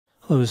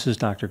Hello, this is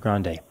Dr.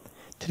 Grande.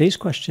 Today's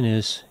question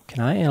is,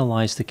 can I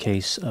analyze the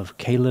case of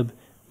Caleb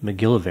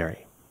McGillivray,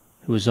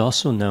 who is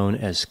also known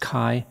as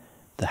Kai,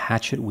 the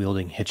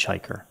hatchet-wielding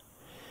hitchhiker?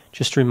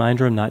 Just a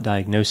reminder, I'm not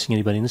diagnosing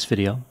anybody in this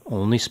video,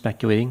 only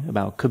speculating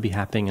about what could be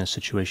happening in a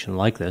situation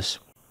like this.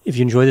 If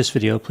you enjoy this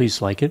video,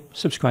 please like it,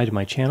 subscribe to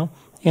my channel,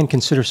 and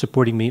consider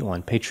supporting me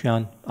on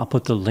Patreon. I'll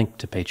put the link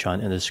to Patreon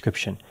in the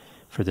description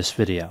for this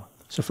video.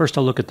 So first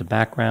I'll look at the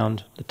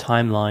background, the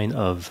timeline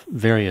of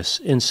various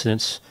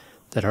incidents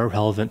that are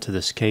relevant to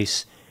this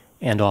case,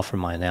 and offer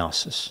my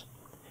analysis.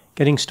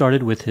 Getting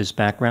started with his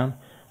background,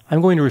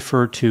 I'm going to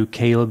refer to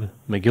Caleb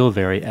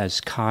McGillivray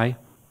as Kai,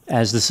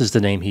 as this is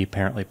the name he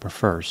apparently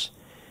prefers.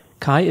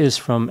 Kai is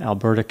from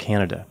Alberta,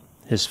 Canada.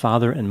 His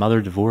father and mother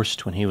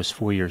divorced when he was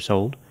 4 years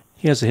old.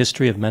 He has a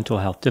history of mental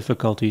health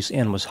difficulties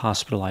and was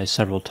hospitalized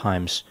several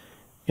times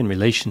in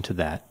relation to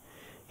that.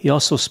 He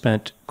also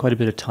spent quite a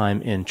bit of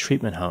time in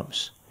treatment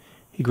homes.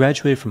 He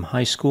graduated from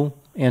high school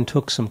and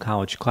took some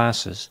college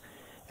classes.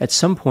 At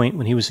some point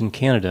when he was in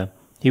Canada,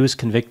 he was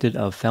convicted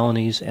of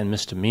felonies and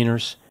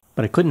misdemeanors,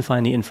 but I couldn't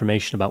find the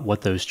information about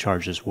what those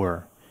charges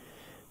were.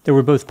 There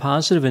were both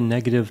positive and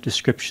negative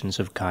descriptions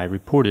of Kai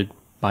reported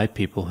by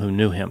people who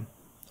knew him.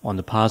 On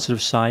the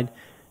positive side,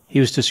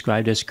 he was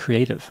described as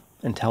creative,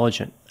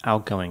 intelligent,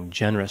 outgoing,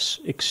 generous,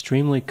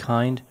 extremely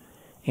kind,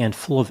 and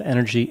full of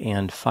energy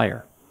and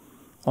fire.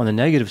 On the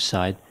negative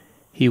side,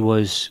 he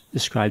was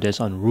described as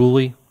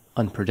unruly,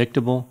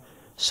 unpredictable,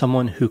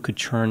 someone who could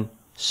turn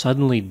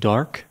suddenly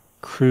dark,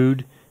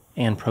 crude,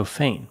 and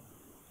profane.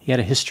 He had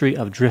a history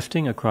of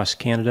drifting across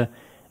Canada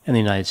and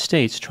the United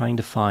States trying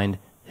to find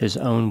his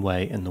own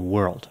way in the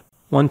world.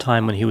 One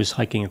time when he was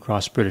hiking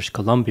across British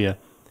Columbia,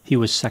 he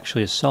was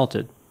sexually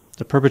assaulted.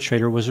 The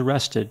perpetrator was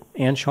arrested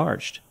and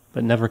charged,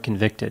 but never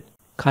convicted.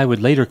 Kai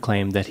would later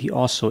claim that he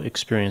also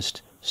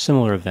experienced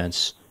similar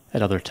events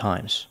at other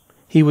times.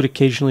 He would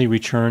occasionally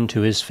return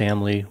to his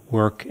family,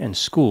 work, and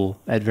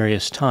school at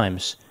various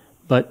times,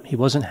 but he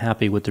wasn't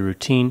happy with the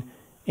routine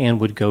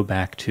and would go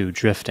back to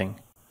drifting.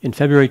 In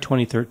February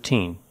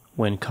 2013,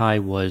 when Kai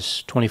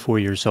was 24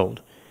 years old,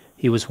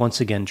 he was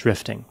once again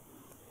drifting.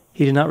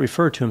 He did not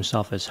refer to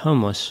himself as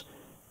homeless,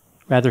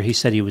 rather he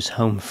said he was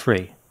home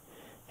free.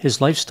 His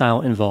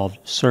lifestyle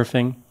involved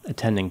surfing,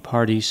 attending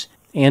parties,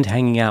 and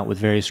hanging out with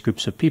various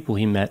groups of people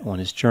he met on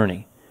his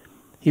journey.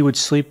 He would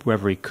sleep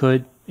wherever he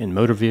could, in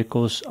motor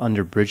vehicles,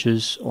 under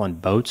bridges, on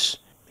boats.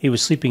 He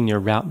was sleeping near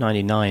Route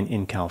 99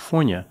 in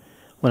California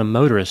when a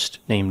motorist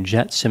named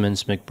Jet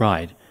Simmons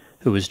McBride,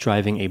 who was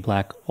driving a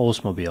black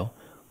Oldsmobile,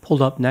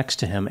 pulled up next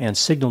to him and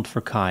signaled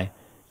for Kai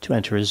to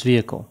enter his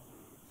vehicle.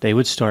 They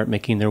would start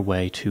making their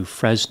way to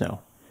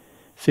Fresno.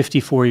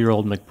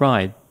 54-year-old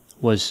McBride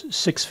was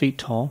 6 feet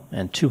tall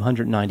and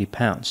 290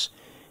 pounds.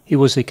 He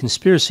was a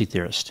conspiracy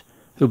theorist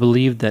who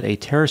believed that a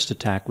terrorist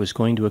attack was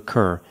going to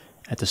occur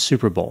at the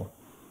Super Bowl.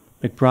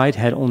 McBride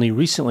had only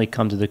recently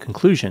come to the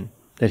conclusion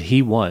that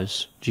he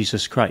was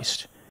Jesus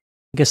Christ.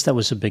 I guess that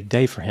was a big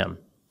day for him,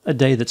 a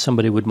day that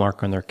somebody would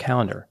mark on their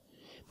calendar.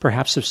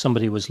 Perhaps if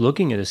somebody was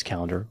looking at his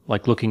calendar,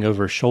 like looking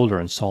over his shoulder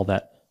and saw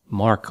that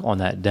mark on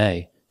that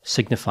day,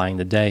 signifying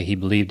the day he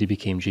believed he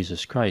became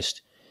Jesus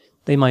Christ,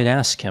 they might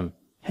ask him,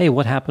 "Hey,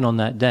 what happened on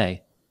that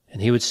day?"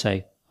 And he would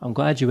say, "I'm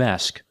glad you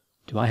asked.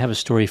 Do I have a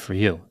story for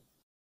you?"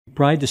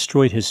 McBride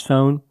destroyed his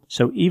phone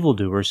so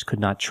evildoers could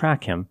not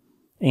track him,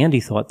 and he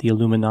thought the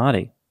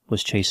Illuminati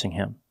was chasing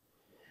him.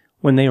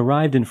 When they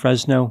arrived in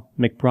Fresno,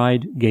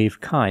 McBride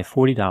gave Kai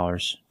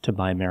 $40 to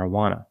buy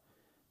marijuana.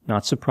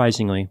 Not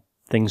surprisingly,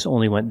 things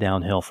only went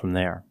downhill from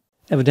there.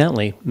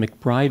 Evidently,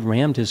 McBride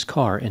rammed his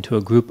car into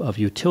a group of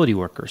utility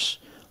workers.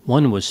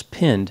 One was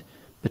pinned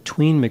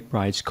between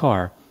McBride's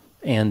car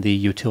and the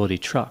utility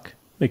truck.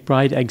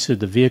 McBride exited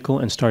the vehicle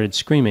and started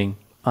screaming,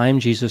 "I'm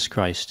Jesus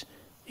Christ,"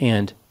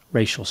 and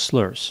racial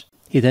slurs.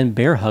 He then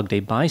bear-hugged a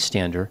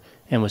bystander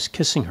and was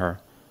kissing her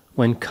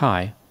when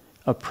Kai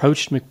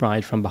approached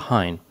McBride from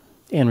behind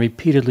and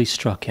repeatedly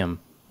struck him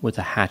with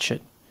a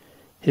hatchet.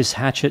 His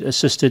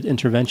hatchet-assisted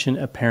intervention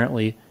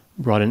apparently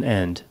brought an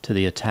end to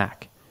the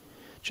attack.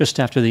 Just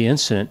after the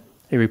incident,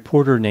 a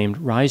reporter named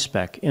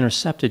Reisbeck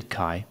intercepted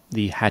Kai,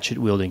 the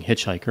hatchet-wielding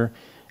hitchhiker,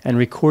 and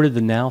recorded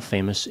the now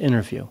famous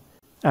interview.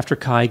 After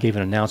Kai gave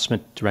an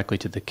announcement directly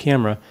to the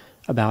camera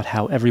about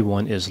how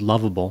everyone is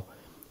lovable,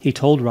 he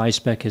told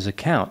Reisbeck his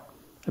account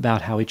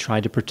about how he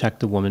tried to protect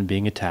the woman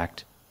being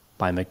attacked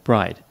by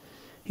McBride.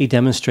 He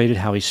demonstrated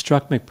how he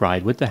struck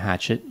McBride with the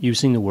hatchet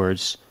using the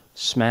words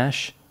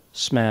 "smash,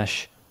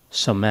 smash,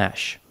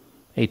 smash,"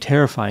 a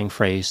terrifying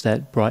phrase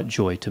that brought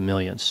joy to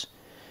millions.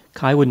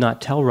 Kai would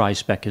not tell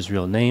Reisbeck his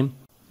real name.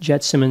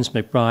 Jet Simmons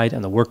McBride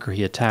and the worker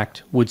he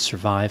attacked would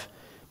survive.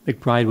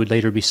 McBride would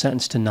later be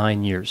sentenced to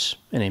 9 years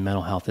in a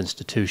mental health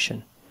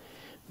institution.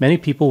 Many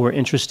people were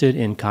interested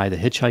in Kai the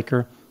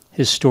hitchhiker.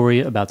 His story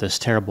about this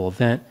terrible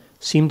event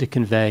seemed to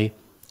convey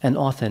an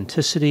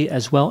authenticity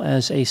as well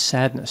as a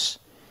sadness.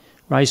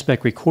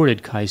 Reisbeck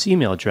recorded Kai's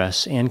email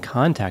address and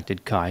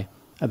contacted Kai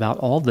about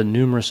all the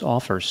numerous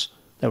offers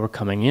that were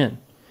coming in.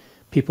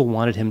 People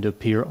wanted him to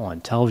appear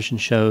on television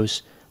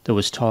shows. There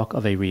was talk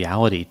of a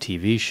reality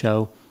TV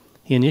show.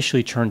 He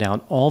initially turned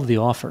down all of the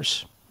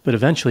offers, but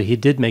eventually he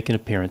did make an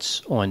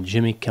appearance on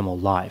Jimmy Kimmel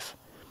Live.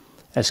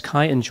 As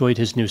Kai enjoyed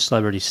his new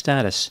celebrity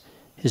status,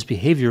 his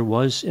behavior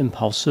was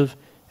impulsive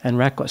and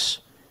reckless.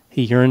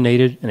 He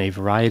urinated in a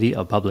variety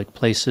of public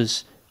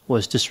places,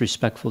 was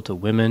disrespectful to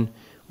women,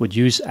 would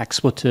use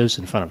expletives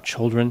in front of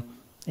children,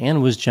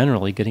 and was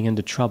generally getting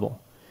into trouble.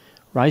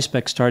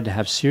 Reisbeck started to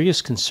have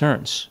serious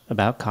concerns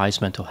about Kai's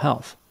mental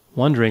health,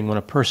 wondering when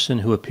a person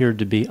who appeared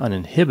to be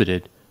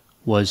uninhibited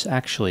was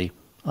actually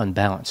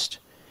unbalanced.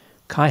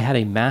 Kai had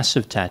a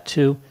massive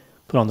tattoo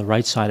put on the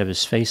right side of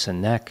his face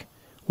and neck,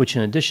 which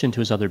in addition to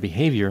his other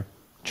behavior,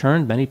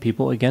 turned many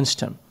people against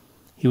him.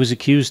 He was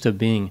accused of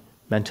being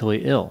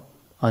mentally ill,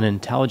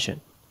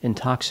 unintelligent,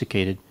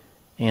 intoxicated,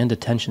 and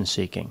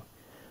attention-seeking.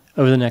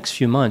 Over the next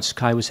few months,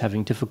 Kai was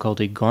having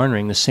difficulty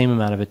garnering the same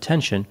amount of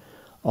attention,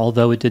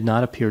 although it did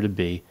not appear to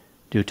be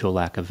due to a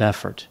lack of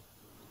effort.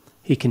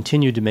 He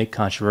continued to make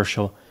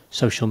controversial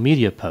social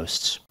media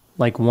posts,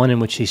 like one in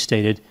which he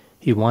stated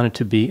he wanted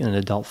to be in an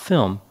adult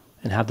film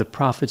and have the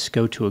profits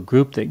go to a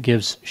group that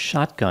gives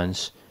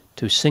shotguns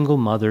to single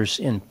mothers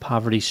in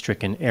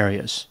poverty-stricken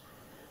areas.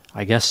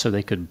 I guess so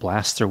they could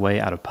blast their way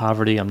out of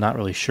poverty. I'm not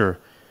really sure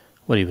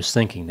what he was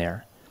thinking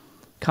there.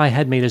 Kai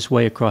had made his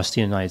way across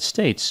the United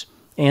States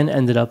and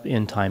ended up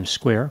in Times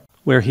Square,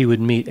 where he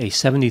would meet a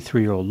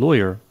 73-year-old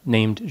lawyer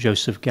named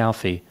Joseph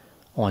Galfi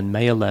on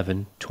May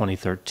 11,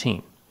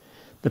 2013.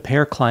 The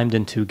pair climbed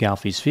into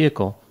Galfi's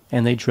vehicle,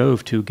 and they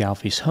drove to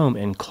Galfi's home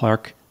in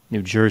Clark,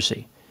 New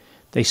Jersey.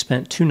 They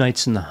spent 2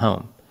 nights in the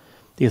home.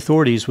 The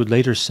authorities would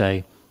later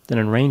say that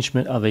an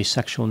arrangement of a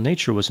sexual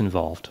nature was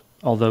involved,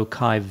 although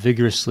Kai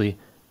vigorously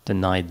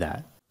denied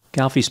that.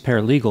 Galfi's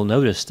paralegal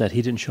noticed that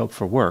he didn't show up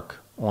for work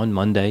on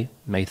Monday,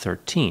 May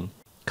 13.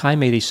 Kai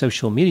made a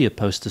social media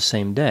post the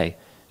same day,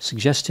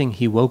 suggesting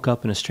he woke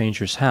up in a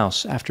stranger's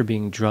house after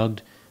being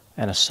drugged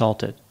and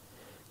assaulted.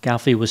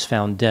 Galfi was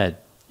found dead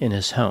in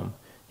his home.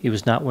 He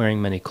was not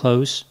wearing many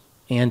clothes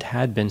and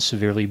had been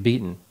severely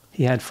beaten.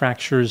 He had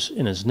fractures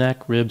in his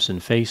neck, ribs,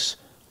 and face.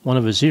 One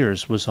of his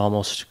ears was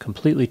almost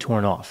completely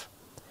torn off.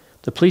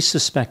 The police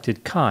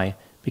suspected Kai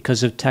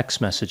because of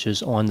text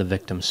messages on the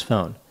victim's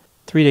phone.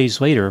 3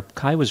 days later,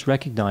 Kai was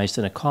recognized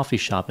in a coffee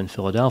shop in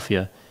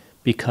Philadelphia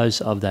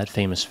because of that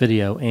famous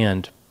video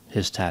and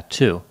his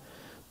tattoo.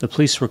 The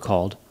police were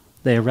called.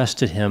 They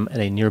arrested him at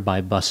a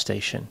nearby bus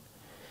station.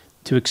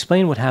 To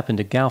explain what happened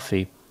to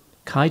Galfi,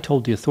 Kai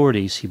told the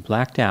authorities he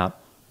blacked out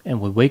and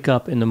would wake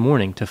up in the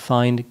morning to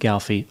find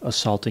Galfi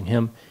assaulting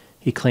him.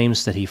 He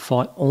claims that he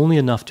fought only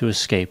enough to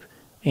escape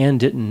and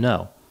didn't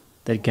know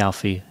that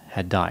Galfi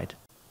had died.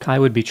 Kai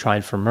would be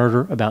tried for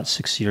murder about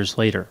 6 years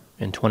later,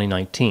 in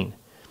 2019.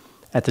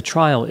 At the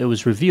trial, it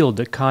was revealed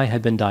that Kai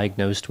had been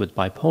diagnosed with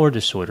bipolar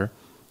disorder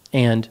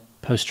and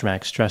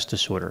post-traumatic stress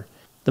disorder.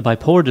 The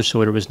bipolar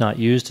disorder was not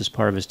used as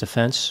part of his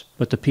defense,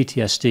 but the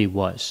PTSD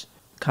was.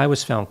 Kai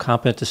was found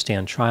competent to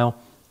stand trial,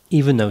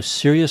 even though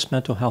serious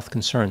mental health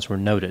concerns were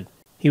noted.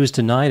 He was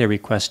denied a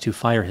request to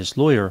fire his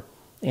lawyer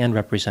and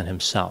represent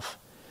himself.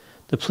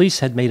 The police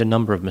had made a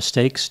number of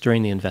mistakes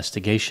during the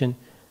investigation.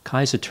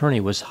 Kai's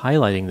attorney was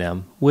highlighting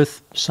them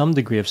with some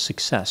degree of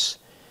success.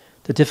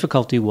 The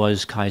difficulty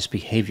was Kai's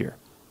behavior.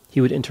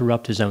 He would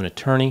interrupt his own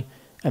attorney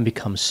and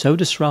become so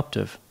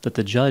disruptive that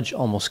the judge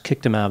almost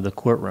kicked him out of the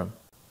courtroom.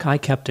 Kai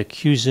kept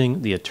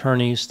accusing the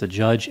attorneys, the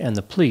judge, and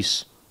the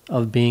police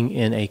of being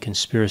in a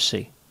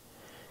conspiracy.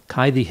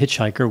 Kai the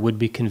Hitchhiker would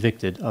be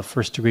convicted of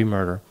first-degree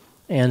murder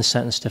and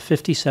sentenced to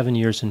 57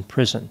 years in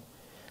prison.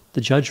 The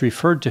judge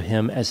referred to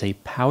him as a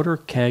powder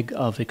keg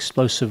of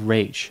explosive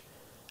rage,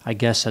 I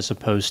guess as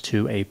opposed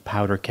to a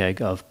powder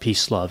keg of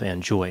peace, love,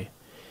 and joy.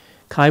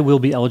 Kai will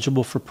be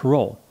eligible for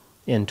parole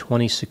in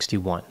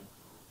 2061.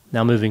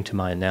 Now moving to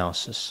my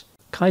analysis.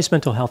 Kai's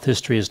mental health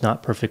history is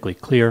not perfectly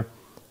clear.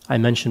 I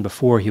mentioned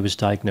before he was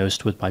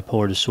diagnosed with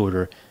bipolar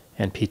disorder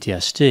and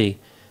PTSD.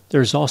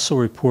 There is also a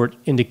report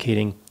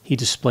indicating he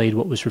displayed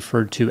what was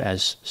referred to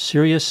as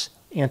serious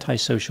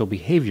antisocial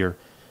behavior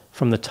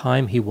from the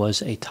time he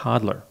was a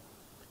toddler.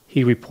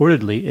 He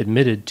reportedly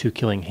admitted to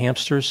killing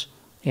hamsters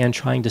and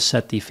trying to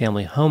set the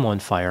family home on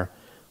fire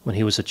when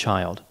he was a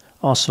child.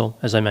 Also,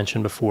 as I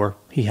mentioned before,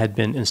 he had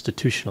been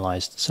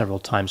institutionalized several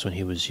times when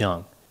he was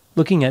young.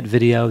 Looking at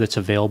video that's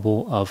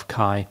available of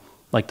Kai,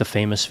 like the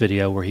famous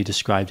video where he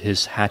described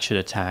his hatchet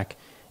attack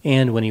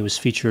and when he was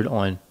featured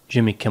on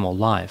Jimmy Kimmel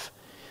Live,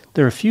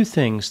 there are a few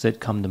things that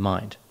come to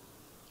mind.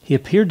 He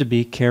appeared to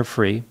be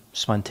carefree,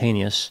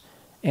 spontaneous,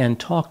 and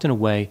talked in a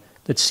way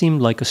that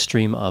seemed like a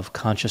stream of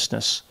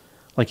consciousness,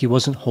 like he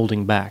wasn't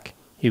holding back.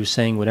 He was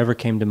saying whatever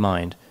came to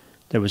mind.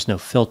 There was no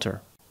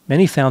filter.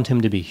 Many found him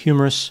to be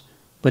humorous,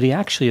 but he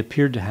actually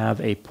appeared to have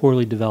a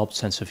poorly developed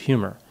sense of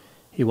humor.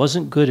 He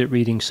wasn't good at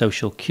reading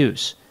social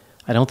cues.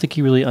 I don't think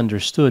he really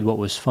understood what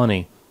was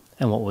funny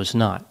and what was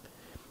not.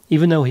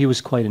 Even though he was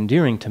quite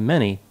endearing to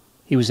many,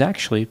 he was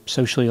actually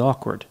socially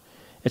awkward.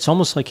 It's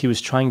almost like he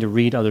was trying to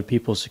read other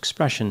people's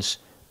expressions,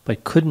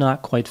 but could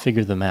not quite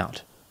figure them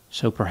out.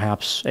 So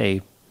perhaps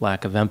a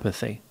lack of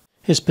empathy.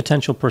 His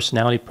potential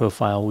personality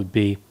profile would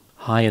be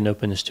high in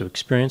openness to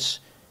experience.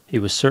 He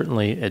was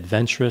certainly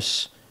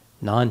adventurous,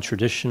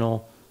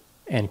 non-traditional,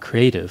 and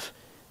creative.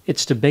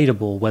 It's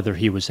debatable whether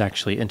he was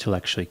actually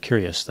intellectually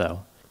curious,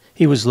 though.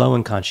 He was low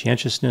in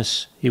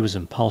conscientiousness. He was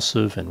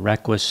impulsive and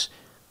reckless.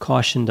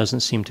 Caution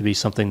doesn't seem to be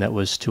something that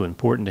was too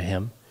important to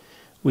him.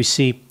 We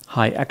see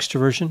high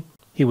extroversion.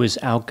 He was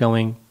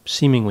outgoing,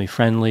 seemingly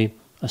friendly,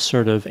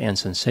 assertive, and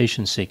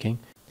sensation-seeking.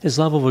 His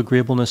level of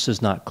agreeableness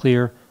is not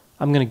clear.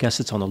 I'm going to guess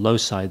it's on the low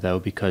side, though,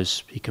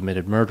 because he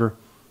committed murder.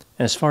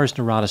 And as far as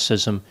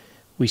neuroticism,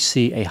 we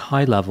see a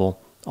high level,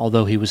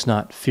 although he was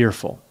not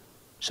fearful.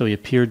 So he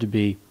appeared to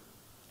be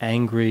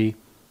angry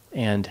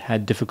and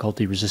had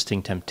difficulty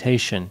resisting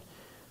temptation,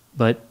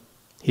 but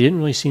he didn't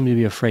really seem to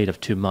be afraid of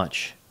too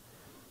much.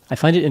 I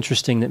find it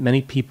interesting that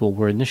many people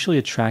were initially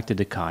attracted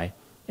to Kai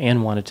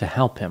and wanted to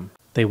help him.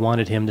 They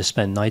wanted him to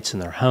spend nights in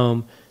their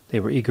home. They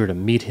were eager to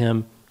meet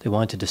him. They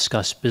wanted to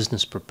discuss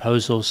business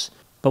proposals.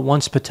 But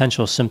once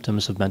potential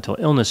symptoms of mental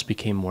illness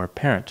became more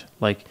apparent,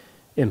 like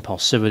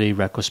impulsivity,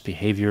 reckless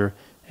behavior,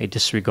 a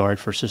disregard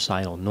for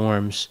societal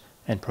norms,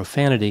 and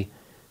profanity,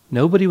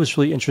 nobody was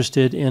really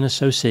interested in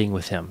associating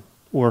with him,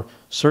 or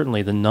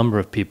certainly the number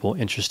of people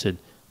interested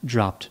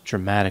dropped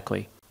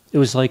dramatically. It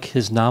was like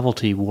his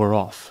novelty wore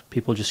off.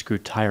 People just grew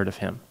tired of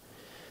him.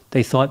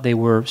 They thought they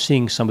were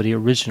seeing somebody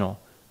original,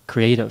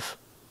 creative,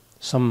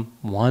 some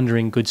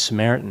wandering Good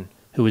Samaritan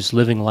who was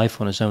living life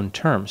on his own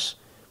terms.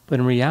 But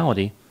in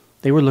reality,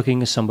 they were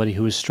looking at somebody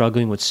who was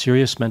struggling with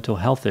serious mental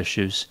health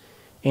issues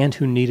and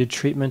who needed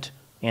treatment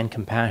and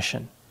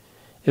compassion.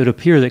 It would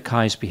appear that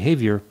Kai's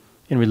behavior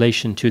in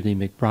relation to the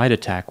McBride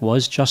attack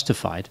was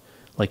justified,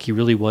 like he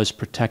really was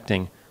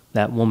protecting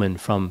that woman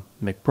from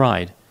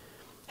McBride.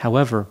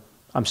 However,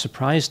 I'm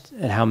surprised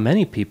at how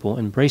many people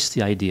embraced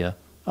the idea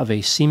of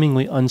a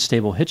seemingly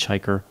unstable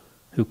hitchhiker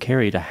who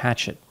carried a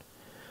hatchet.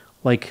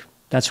 Like,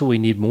 that's what we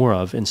need more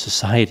of in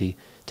society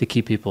to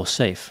keep people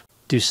safe.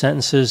 Do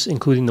sentences,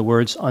 including the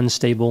words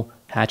unstable,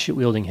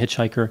 hatchet-wielding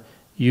hitchhiker,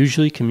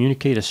 usually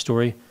communicate a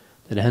story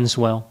that ends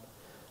well?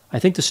 I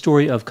think the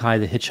story of Kai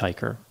the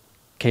hitchhiker,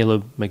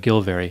 Caleb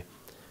McGillivray,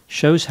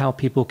 shows how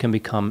people can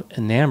become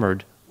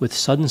enamored with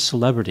sudden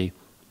celebrity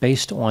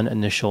based on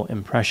initial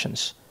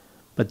impressions,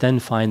 but then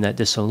find that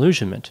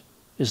disillusionment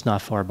is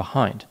not far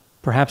behind.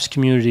 Perhaps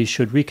communities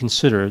should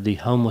reconsider the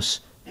homeless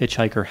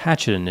hitchhiker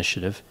hatchet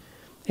initiative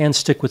and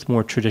stick with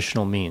more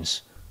traditional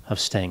means of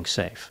staying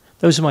safe.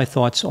 Those are my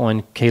thoughts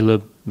on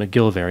Caleb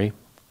McGillivray,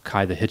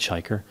 Kai the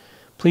hitchhiker.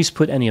 Please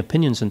put any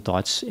opinions and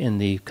thoughts in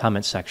the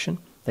comment section.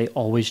 They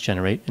always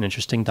generate an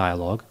interesting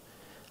dialogue.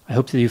 I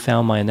hope that you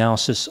found my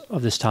analysis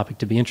of this topic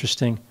to be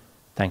interesting.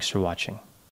 Thanks for watching.